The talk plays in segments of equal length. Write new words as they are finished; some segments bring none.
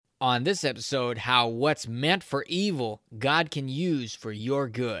on this episode how what's meant for evil, God can use for your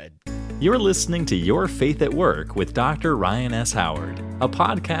good. You're listening to Your Faith at Work with Dr. Ryan S. Howard, a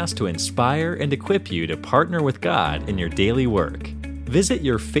podcast to inspire and equip you to partner with God in your daily work. Visit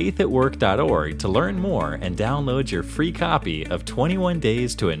yourfaithatwork.org to learn more and download your free copy of 21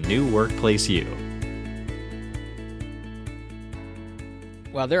 Days to a New Workplace You.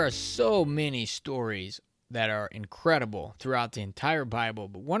 Well, there are so many stories that are incredible throughout the entire Bible,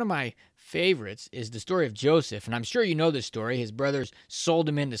 but one of my favorites is the story of Joseph, and I'm sure you know this story. His brothers sold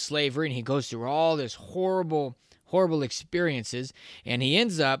him into slavery, and he goes through all this horrible experiences, and he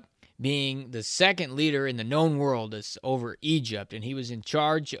ends up being the second leader in the known world over Egypt, and he was in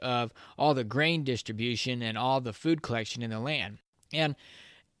charge of all the grain distribution and all the food collection in the land. And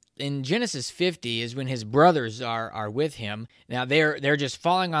in Genesis 50 is when his brothers are with him. Now they're just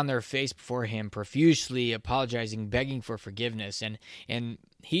falling on their face before him, profusely apologizing, begging for forgiveness. And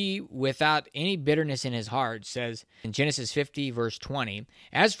he, without any bitterness in his heart, says in Genesis 50, verse 20,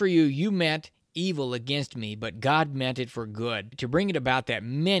 "As for you, you meant evil against me, but God meant it for good, to bring it about that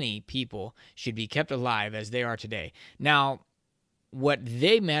many people should be kept alive as they are today." Now, what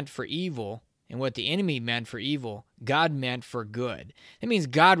they meant for evil and what the enemy meant for evil, God meant for good. That means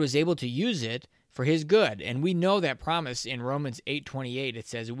God was able to use it for his good. And we know that promise in Romans 8:28. It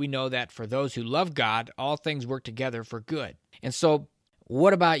says, we know that for those who love God, all things work together for good. And so,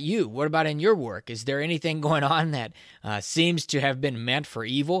 what about you? What about in your work? Is there anything going on that seems to have been meant for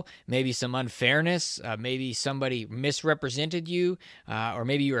evil? Maybe some unfairness, maybe somebody misrepresented you, or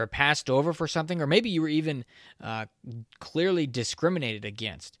maybe you were passed over for something, or maybe you were even clearly discriminated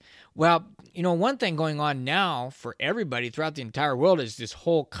against. Well, you know, one thing going on now for everybody throughout the entire world is this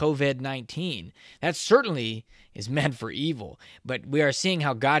whole COVID-19. That certainly is meant for evil, but we are seeing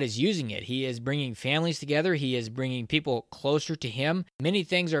how God is using it. He is bringing families together. He is bringing people closer to him. Many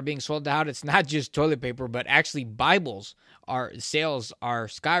things are being sold out. It's not just toilet paper, but actually Bibles. Sales are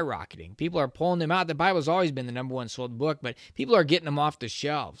skyrocketing. People are pulling them out. The Bible's always been the number one sold book, but people are getting them off the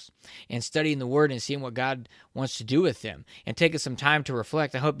shelves and studying the Word and seeing what God wants to do with them and taking some time to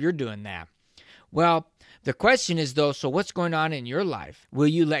reflect. I hope you're doing that. Well, the question is, though, so what's going on in your life? Will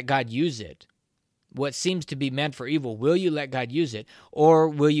you let God use it? What seems to be meant for evil, will you let God use it? Or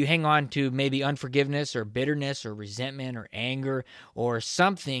will you hang on to maybe unforgiveness or bitterness or resentment or anger or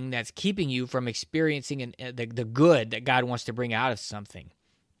something that's keeping you from experiencing the good that God wants to bring out of something?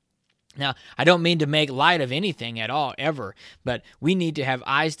 Now, I don't mean to make light of anything at all, ever, but we need to have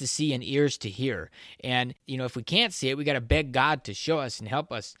eyes to see and ears to hear. And, you know, if we can't see it, we got to beg God to show us and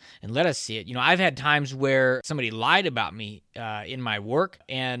help us and let us see it. You know, I've had times where somebody lied about me in my work,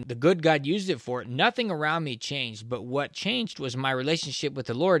 and the good God used it for it. Nothing around me changed, but what changed was my relationship with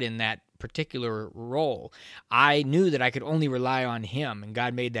the Lord in that particular role. I knew that I could only rely on him, and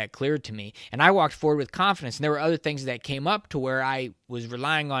God made that clear to me. And I walked forward with confidence, and there were other things that came up to where I was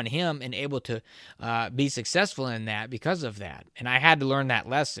relying on him and able to be successful in that because of that. And I had to learn that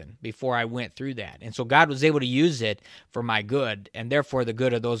lesson before I went through that. And so God was able to use it for my good, and therefore the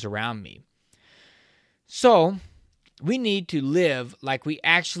good of those around me. So we need to live like we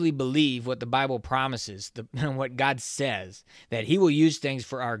actually believe what the Bible promises, what God says, that he will use things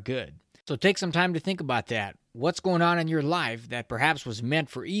for our good. So take some time to think about that. What's going on in your life that perhaps was meant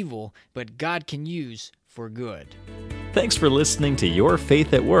for evil, but God can use for good? Thanks for listening to Your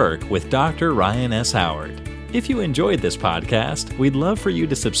Faith at Work with Dr. Ryan S. Howard. If you enjoyed this podcast, we'd love for you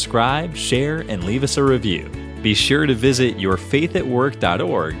to subscribe, share, and leave us a review. Be sure to visit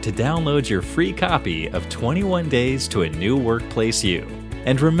yourfaithatwork.org to download your free copy of 21 Days to a New Workplace You.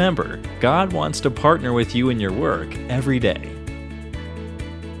 And remember, God wants to partner with you in your work every day.